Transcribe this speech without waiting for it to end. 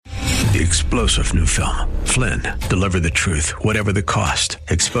The explosive new film, Flynn, Deliver the Truth, Whatever the Cost,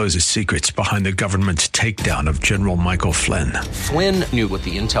 exposes secrets behind the government's takedown of General Michael Flynn. Flynn knew what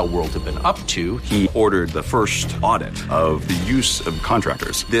the intel world had been up to. He ordered the first audit of the use of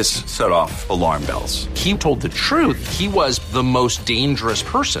contractors. This set off alarm bells. He told the truth. He was the most dangerous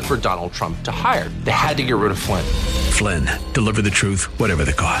person for Donald Trump to hire. They had to get rid of Flynn. Flynn, Deliver the Truth, Whatever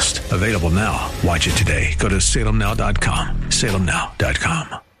the Cost. Available now. Watch it today. Go to salemnow.com.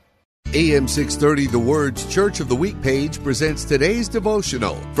 salemnow.com. AM 630, The Word's Church of the Week page presents today's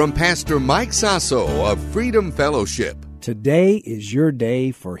devotional from Pastor Mike Sosso of Freedom Fellowship. Today is your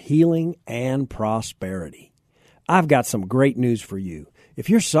day for healing and prosperity. I've got some great news for you. If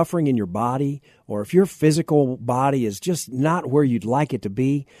you're suffering in your body, or if your physical body is just not where you'd like it to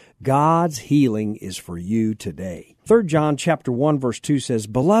be, God's healing is for you today. 3 John chapter 1 verse 2 says,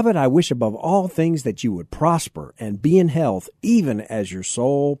 "Beloved, I wish above all things that you would prosper and be in health, even as your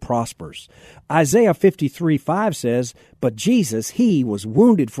soul prospers." Isaiah 53:5 says, "But Jesus, He was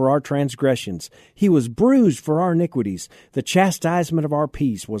wounded for our transgressions. He was bruised for our iniquities. The chastisement of our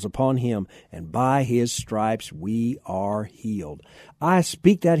peace was upon Him, and by His stripes we are healed." I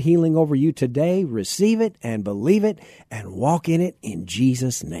speak that healing over you today. Receive it and believe it and walk in it in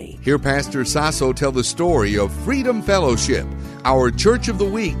Jesus' name. Hear Pastor Sosso tell the story of Freedom Fellowship, our Church of the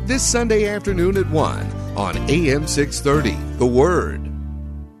Week, this Sunday afternoon at 1 on AM 630, The Word.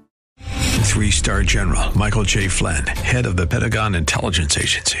 Three-star General Michael J. Flynn, head of the Pentagon Intelligence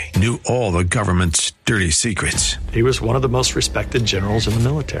Agency, knew all the government's dirty secrets. He was one of the most respected generals in the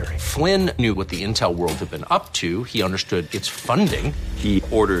military. Flynn knew what the intel world had been up to. He understood its funding. He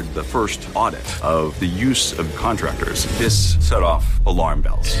ordered the first audit of the use of contractors. This set off alarm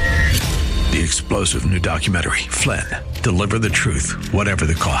bells. The explosive new documentary, Flynn, Deliver the Truth, Whatever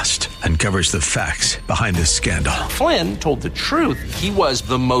the Cost, uncovers the facts behind this scandal. Flynn told the truth. He was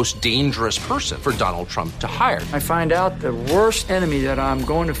the most dangerous person for Donald Trump to hire. I find out the worst enemy that I'm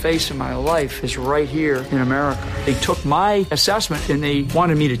going to face in my life is right here in America. They took my assessment and they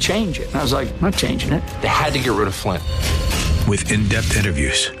wanted me to change it. And I was like, I'm not changing it. They had to get rid of Flynn. With in-depth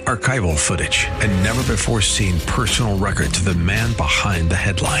interviews, archival footage, and never-before-seen personal records of the man behind the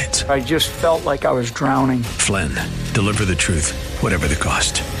headlines. I just felt like I was drowning. Flynn, Deliver the Truth, Whatever the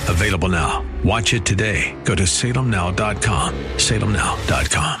Cost. Available now. Watch it today. Go to salemnow.com.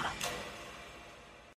 salemnow.com.